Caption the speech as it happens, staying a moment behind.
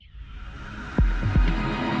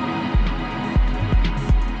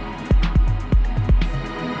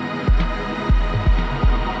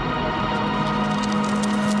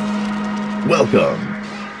Welcome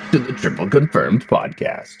to the Triple Confirmed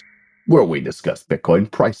podcast, where we discuss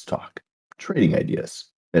Bitcoin price talk, trading ideas,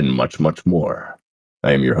 and much, much more.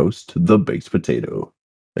 I am your host, The Baked Potato,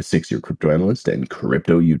 a 6-year crypto analyst and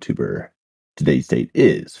crypto YouTuber. Today's date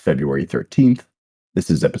is February 13th.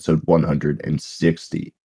 This is episode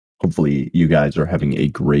 160. Hopefully, you guys are having a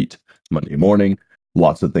great Monday morning.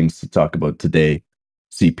 Lots of things to talk about today.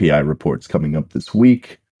 CPI reports coming up this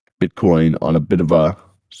week. Bitcoin on a bit of a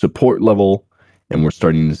support level, and we're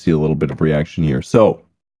starting to see a little bit of reaction here. So,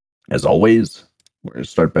 as always, we're going to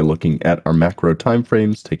start by looking at our macro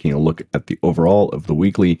timeframes, taking a look at the overall of the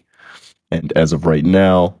weekly. And as of right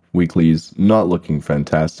now, weekly's not looking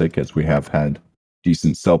fantastic, as we have had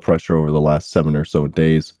decent sell pressure over the last 7 or so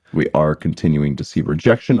days. We are continuing to see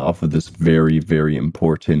rejection off of this very, very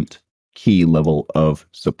important key level of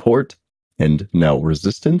support and now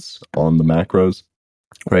resistance on the macros.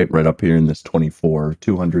 Right up here in this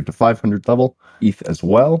 24,200 to 500 level. ETH as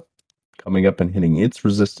well, coming up and hitting its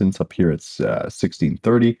resistance up here at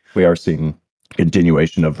 1630. We are seeing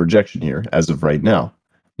continuation of rejection here as of right now.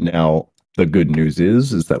 Now, the good news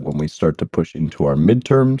is that when we start to push into our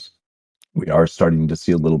midterms, we are starting to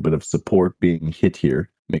see a little bit of support being hit here.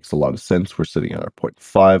 Makes a lot of sense. We're sitting at our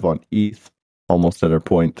 0.5 on ETH, almost at our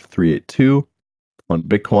 0.382 on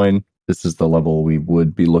Bitcoin. This is the level we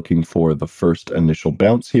would be looking for the first initial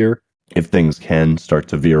bounce here, if things can start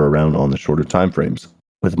to veer around on the shorter time frames.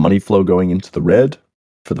 With money flow going into the red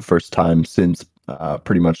for the first time since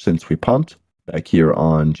pretty much since we pumped back here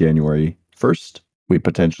on January 1st, we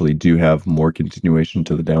potentially do have more continuation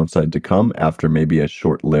to the downside to come after maybe a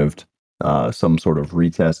short-lived some sort of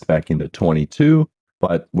retest back into 22,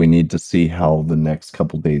 but we need to see how the next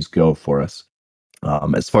couple days go for us.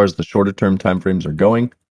 As far as the shorter term timeframes are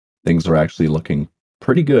going, things are actually looking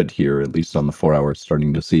pretty good here, at least on the 4 hours,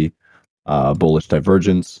 starting to see bullish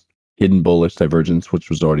divergence, hidden bullish divergence,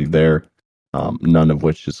 which was already there, none of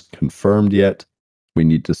which is confirmed yet. We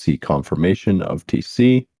need to see confirmation of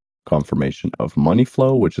TC, confirmation of money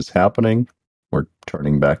flow, which is happening. We're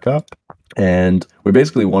turning back up. And we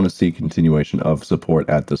basically want to see continuation of support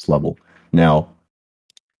at this level. Now,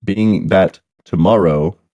 being that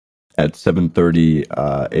tomorrow at 7:30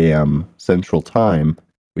 a.m. Central Time,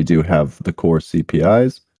 we do have the core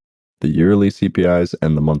CPIs, the yearly CPIs,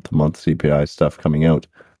 and the month-to-month CPI stuff coming out.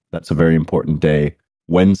 That's a very important day.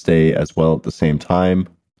 Wednesday as well at the same time.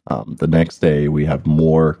 The next day, we have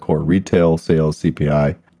more core retail sales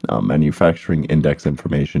CPI, manufacturing index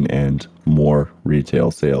information, and more retail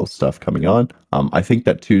sales stuff coming on. I think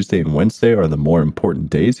that Tuesday and Wednesday are the more important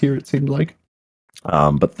days here, it seemed like.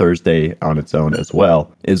 But Thursday on its own as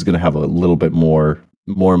well is going to have a little bit more,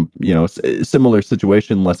 similar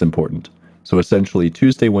situation, less important. So essentially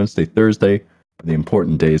Tuesday, Wednesday, Thursday are the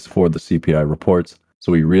important days for the CPI reports.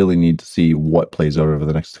 So we really need to see what plays out over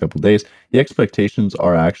the next couple of days. The expectations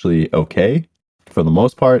are actually okay. For the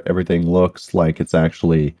most part, everything looks like it's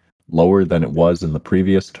actually lower than it was in the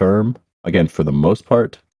previous term. Again, for the most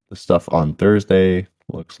part, the stuff on Thursday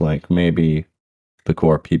looks like maybe the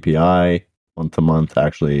core PPI month to month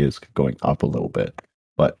actually is going up a little bit.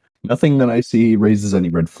 But nothing that I see raises any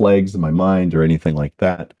red flags in my mind or anything like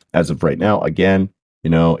that. As of right now, again,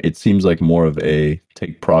 it seems like more of a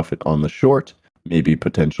take profit on the short, maybe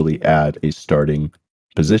potentially add a starting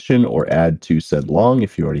position or add to said long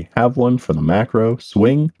if you already have one for the macro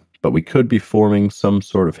swing. But we could be forming some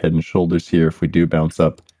sort of head and shoulders here if we do bounce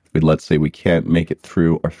up. Let's say we can't make it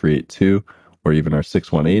through our 382 or even our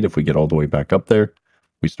 618 if we get all the way back up there.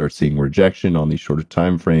 We start seeing rejection on these shorter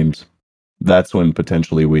time frames. That's when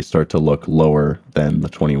potentially we start to look lower than the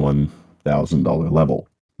 $21,000 level.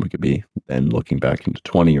 We could be then looking back into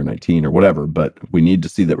 20 or 19 or whatever, but we need to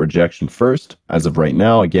see that rejection first. As of right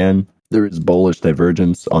now, again, there is bullish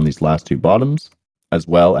divergence on these last two bottoms, as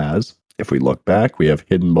well as, if we look back, we have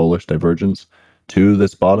hidden bullish divergence to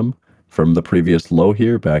this bottom from the previous low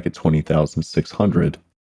here back at 20,600.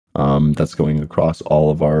 That's going across all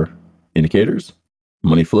of our indicators.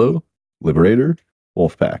 Money flow, Liberator,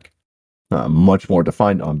 Wolfpack. Much more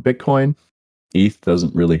defined on Bitcoin. ETH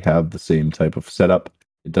doesn't really have the same type of setup.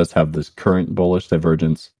 It does have this current bullish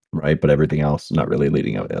divergence, right? But everything else not really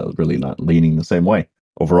not leaning the same way.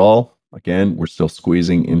 Overall, again, we're still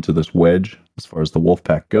squeezing into this wedge as far as the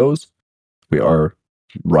Wolfpack goes. We are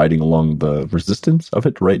riding along the resistance of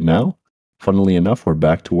it right now. Funnily enough, we're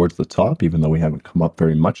back towards the top, even though we haven't come up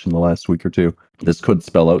very much in the last week or two. This could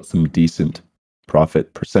spell out some decent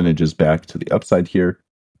profit percentages back to the upside here.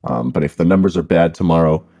 But if the numbers are bad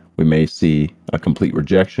tomorrow, we may see a complete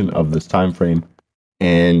rejection of this time frame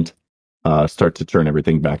and start to turn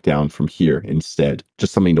everything back down from here instead.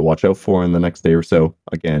 Just something to watch out for in the next day or so.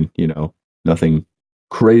 Again, Nothing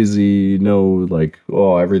crazy, no like,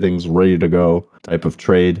 oh, everything's ready to go type of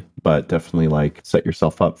trade, but definitely like set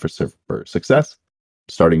yourself up for success.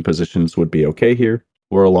 Starting positions would be okay here.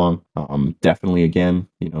 We're along. Definitely again,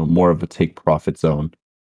 more of a take profit zone,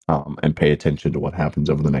 and pay attention to what happens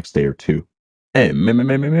over the next day or two. Hey,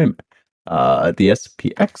 the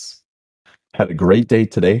SPX had a great day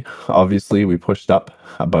today. Obviously, we pushed up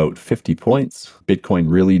about 50 points.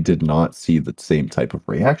 Bitcoin really did not see the same type of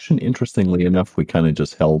reaction. Interestingly enough, we kind of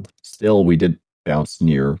just held still. We did bounce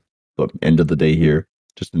near the end of the day here,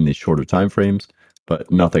 just in these shorter time frames,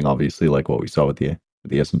 but nothing obviously like what we saw with the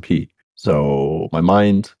S&P. So my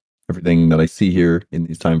mind, everything that I see here in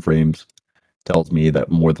these time frames tells me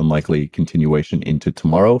that more than likely continuation into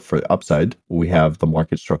tomorrow for the upside. We have the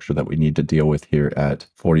market structure that we need to deal with here at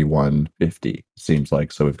 41.50, seems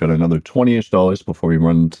like. So we've got another $20-ish before we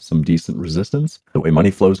run into some decent resistance. The way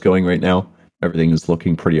money flow is going right now, everything is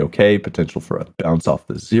looking pretty okay. Potential for a bounce off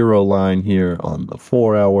the zero line here on the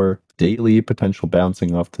 4-hour. Daily potential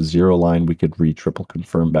bouncing off the zero line. We could triple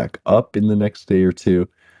confirm back up in the next day or two.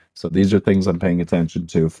 So these are things I'm paying attention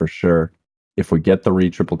to for sure. If we get the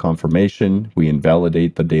triple confirmation, we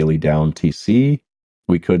invalidate the daily down TC,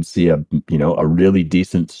 we could see a really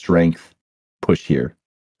decent strength push here.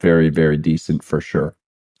 Very, very decent for sure.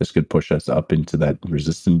 This could push us up into that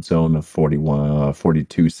resistance zone of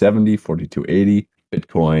 4270, 4280.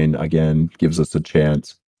 Bitcoin again gives us a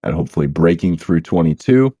chance at hopefully breaking through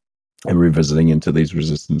 22 and revisiting into these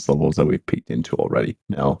resistance levels that we've peaked into already.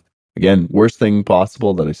 Now, again, worst thing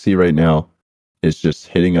possible that I see right now is just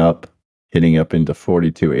hitting up into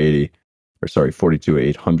 4280, or sorry,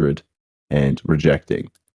 42,800 and rejecting.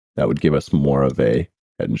 That would give us more of a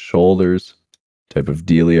head and shoulders type of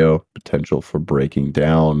dealio, potential for breaking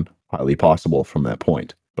down, highly possible from that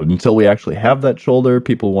point. But until we actually have that shoulder,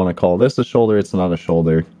 people want to call this a shoulder. It's not a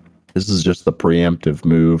shoulder. This is just the preemptive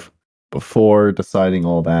move before deciding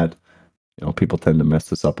all that. People tend to mess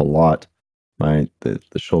this up a lot, right? The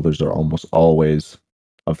shoulders are almost always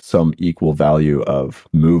of some equal value of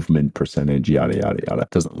movement percentage, yada, yada, yada.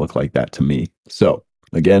 It doesn't look like that to me. So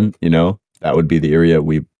again, that would be the area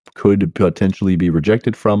we could potentially be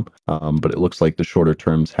rejected from. But it looks like the shorter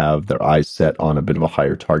terms have their eyes set on a bit of a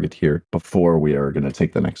higher target here before we are going to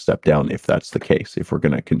take the next step down, if that's the case. If we're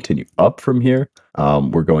going to continue up from here,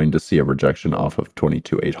 we're going to see a rejection off of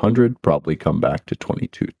 22,800, probably come back to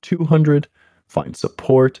 22,200, find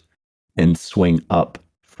support, and swing up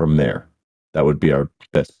from there. That would be our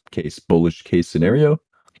best case, bullish case scenario,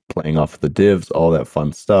 playing off the divs, all that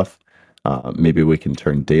fun stuff. Maybe we can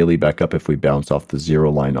turn daily back up if we bounce off the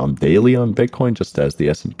zero line on daily on Bitcoin, just as the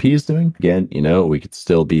S&P is doing. Again, we could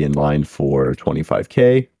still be in line for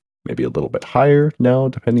 25K, maybe a little bit higher now,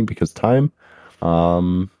 depending because time.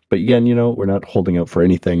 But again, we're not holding out for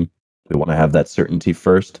anything. We want to have that certainty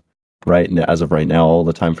first, right? And as of right now, all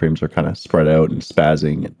the time frames are kind of spread out and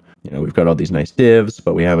spazzing. And, we've got all these nice divs,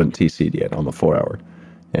 but we haven't TC'd yet on the 4-hour.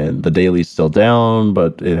 And the daily's still down,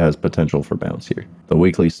 but it has potential for bounce here. The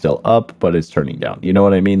weekly's still up, but it's turning down. You know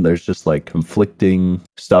what I mean? There's just like conflicting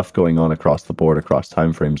stuff going on across the board, across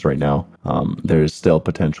time frames right now. There's still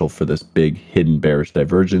potential for this big hidden bearish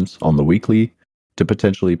divergence on the weekly to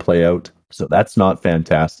potentially play out. So that's not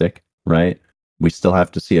fantastic, right? We still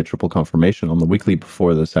have to see a triple confirmation on the weekly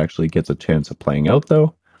before this actually gets a chance of playing out,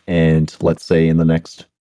 though. And let's say in the next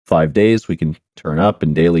 5 days, we can turn up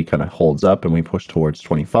and daily kind of holds up and we push towards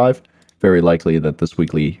 25. Very likely that this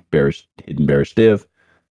weekly hidden bearish div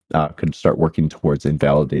could start working towards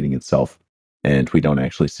invalidating itself, and we don't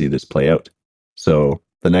actually see this play out. So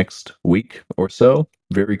the next week or so,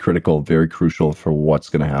 very critical, very crucial for what's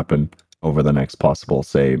going to happen over the next possible,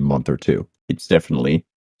 say, month or two. It's definitely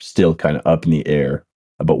still kind of up in the air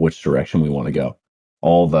about which direction we want to go.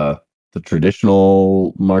 All the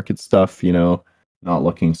traditional market stuff, not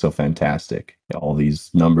looking so fantastic. All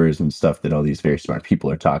these numbers and stuff that all these very smart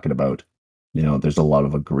people are talking about. There's a lot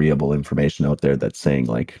of agreeable information out there that's saying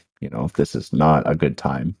like, this is not a good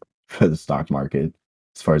time for the stock market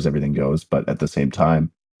as far as everything goes. But at the same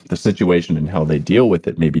time, the situation and how they deal with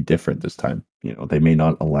it may be different this time. They may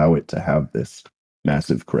not allow it to have this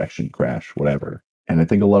massive correction, crash, whatever. And I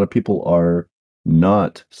think a lot of people are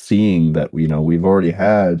not seeing that, we've already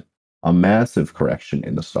had a massive correction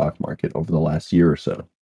in the stock market over the last year or so.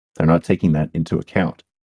 They're not taking that into account.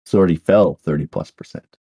 It's already fell 30+%.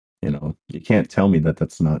 You can't tell me that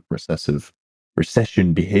that's not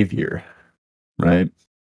recession behavior, right?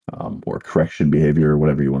 Or correction behavior, or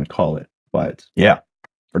whatever you want to call it. But yeah,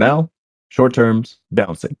 for now, short terms,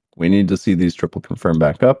 bouncing. We need to see these triple confirm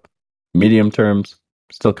back up. Medium terms,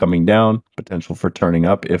 still coming down, potential for turning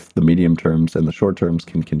up if the medium terms and the short terms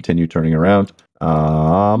can continue turning around.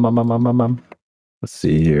 Let's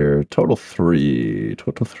see here. Total 3.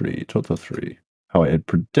 How I had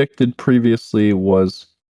predicted previously was,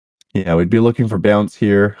 yeah, we'd be looking for bounce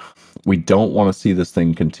here. We don't want to see this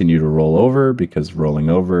thing continue to roll over because rolling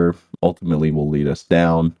over ultimately will lead us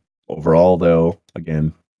down. Overall, though,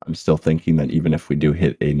 again, I'm still thinking that even if we do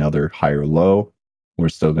hit another higher low, we're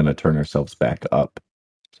still going to turn ourselves back up.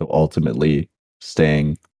 So ultimately,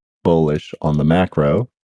 staying bullish on the macro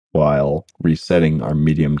while resetting our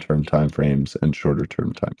medium-term timeframes and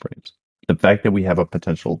shorter-term timeframes. The fact that we have a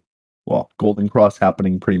potential, golden cross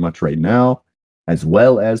happening pretty much right now, as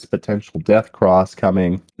well as potential death cross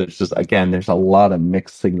coming. There's a lot of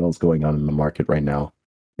mixed signals going on in the market right now.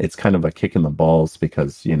 It's kind of a kick in the balls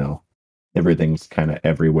because, everything's kind of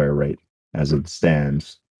everywhere right as it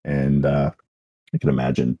stands. And I can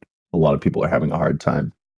imagine a lot of people are having a hard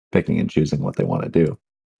time picking and choosing what they want to do.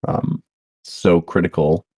 So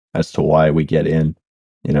critical as to why we get in,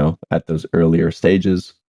 at those earlier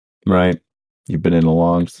stages, right? You've been in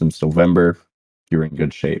long since November, you're in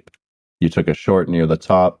good shape. You took a short near the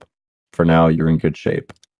top. For now, you're in good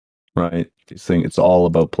shape, right? These things, it's all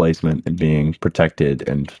about placement and being protected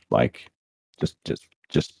and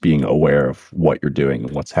just being aware of what you're doing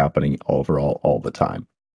and what's happening overall all the time.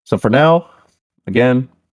 So for now, again,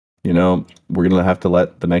 we're going to have to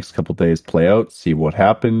let the next couple days play out, see what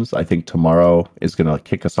happens. I think tomorrow is going to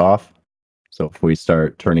kick us off. So if we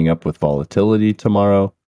start turning up with volatility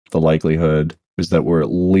tomorrow, the likelihood is that we're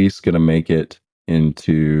at least going to make it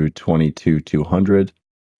into 22,200.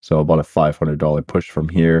 So about a $500 push from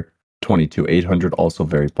here. 22,800 also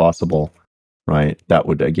very possible, right? That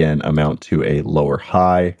would again amount to a lower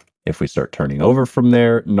high. If we start turning over from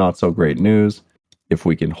there, not so great news. If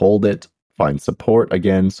we can hold it, find support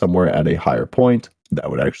again somewhere at a higher point, that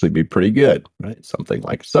would actually be pretty good, right? Something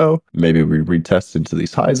like so. Maybe we retest into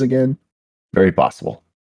these highs again. Very possible.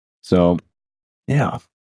 So, yeah,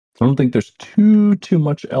 I don't think there's too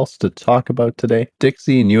much else to talk about today.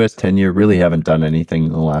 DXY and US 10-year really haven't done anything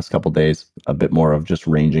in the last couple days. A bit more of just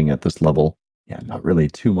ranging at this level. Yeah, not really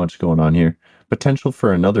too much going on here. Potential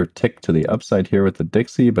for another tick to the upside here with the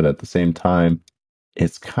DXY, but at the same time,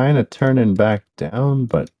 it's kind of turning back down,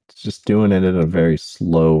 but it's just doing it at a very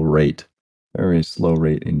slow rate. Very slow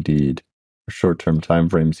rate indeed. Short-term time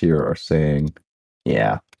frames here are saying,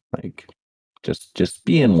 yeah, like just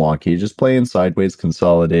being wonky, just playing sideways,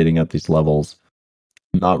 consolidating at these levels.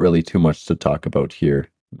 Not really too much to talk about here.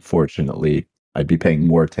 Unfortunately, I'd be paying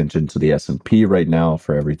more attention to the S&P right now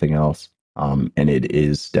for everything else. And it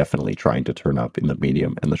is definitely trying to turn up in the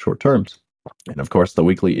medium and the short terms. And of course, the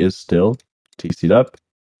weekly is still TC'd up.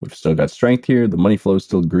 We've still got strength here. The money flow is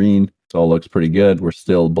still green. It all looks pretty good. We're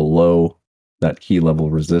still below that key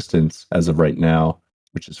level resistance as of right now,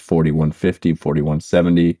 which is 4150,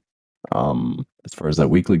 4170. As far as that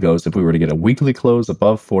weekly goes, if we were to get a weekly close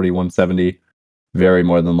above 4170, very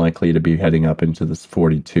more than likely to be heading up into this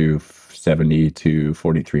 4270 to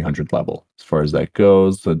 4300 level. As far as that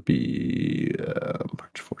goes, that'd be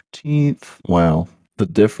March 14th. Wow. The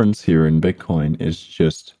difference here in Bitcoin is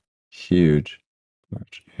just huge.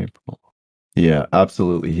 March, April. Yeah,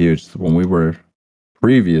 absolutely huge. When we were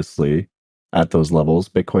previously at those levels,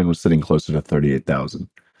 Bitcoin was sitting closer to 38,000.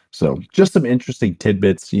 So just some interesting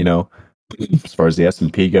tidbits, as far as the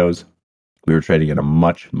S&P goes. We were trading at a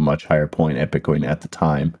much, much higher point at Bitcoin at the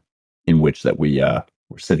time in which that we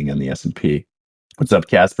were sitting on the S&P. What's up,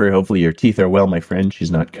 Casper? Hopefully your teeth are well, my friend.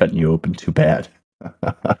 She's not cutting you open too bad.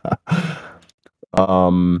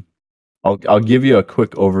 I'll give you a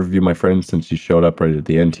quick overview, my friend, since you showed up right at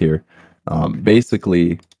the end here.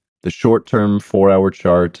 Basically, the short-term 4-hour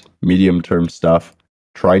chart, medium-term stuff,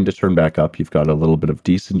 trying to turn back up. You've got a little bit of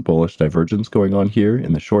decent bullish divergence going on here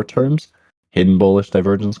in the short terms, hidden bullish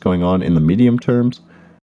divergence going on in the medium terms.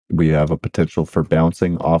 We have a potential for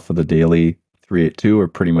bouncing off of the daily 382,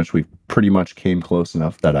 or we pretty much came close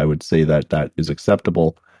enough that I would say that is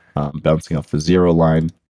acceptable. Bouncing off the zero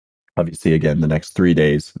line. Obviously, again, the next 3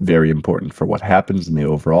 days, very important for what happens in the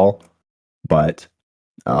overall. But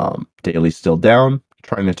daily still down,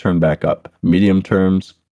 trying to turn back up. Medium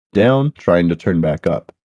terms, down, trying to turn back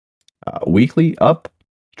up. Weekly, up,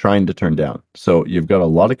 trying to turn down. So you've got a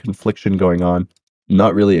lot of confliction going on.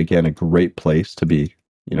 Not really, again, a great place to be,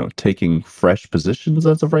 taking fresh positions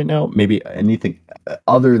as of right now. Maybe anything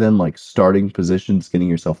other than like starting positions, getting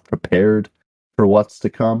yourself prepared for what's to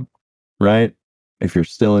come, right? If you're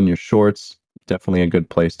still in your shorts, definitely a good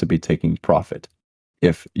place to be taking profit.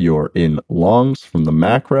 If you're in longs from the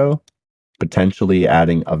macro, potentially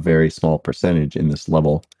adding a very small percentage in this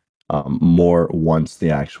level more once the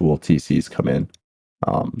actual TCs come in.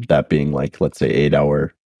 That being like, let's say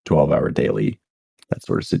 8-hour, 12-hour daily, that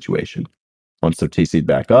sort of situation. Once they're TC'd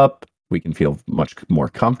back up, we can feel much more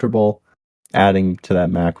comfortable adding to that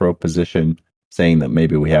macro position, saying that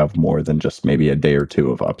maybe we have more than just maybe a day or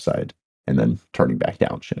two of upside and then turning back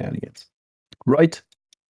down shenanigans. Right?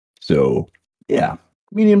 So, yeah,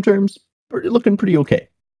 medium terms, looking pretty okay.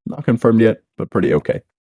 Not confirmed yet, but pretty okay.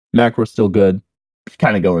 Macro still good.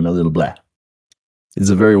 Kind of going a little blah. It's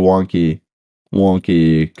a very wonky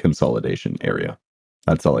consolidation area.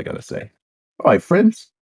 That's all I got to say. All right, friends.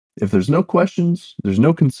 If there's no questions, there's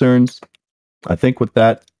no concerns. I think with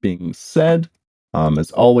that being said,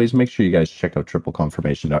 as always, make sure you guys check out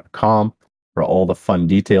tripleconfirmation.com for all the fun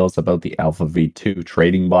details about the Alpha V2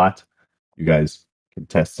 trading bot. You guys can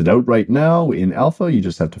test it out right now in Alpha. You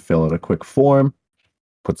just have to fill out a quick form,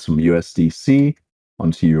 put some USDC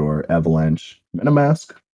onto your Avalanche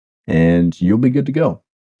MetaMask, and you'll be good to go.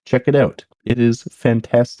 Check it out. It is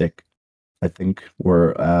fantastic. I think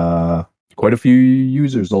we're quite a few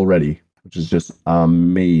users already, which is just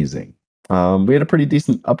amazing. We had a pretty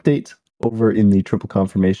decent update over in the Triple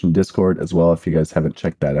Confirmation Discord as well. If you guys haven't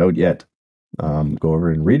checked that out yet, go over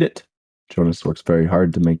and read it. Jonas works very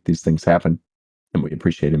hard to make these things happen, and we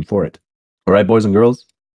appreciate him for it. All right, boys and girls,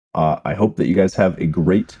 I hope that you guys have a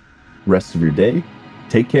great rest of your day.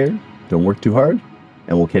 Take care, don't work too hard,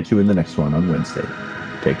 and we'll catch you in the next one on Wednesday.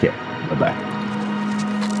 Take care. Bye-bye.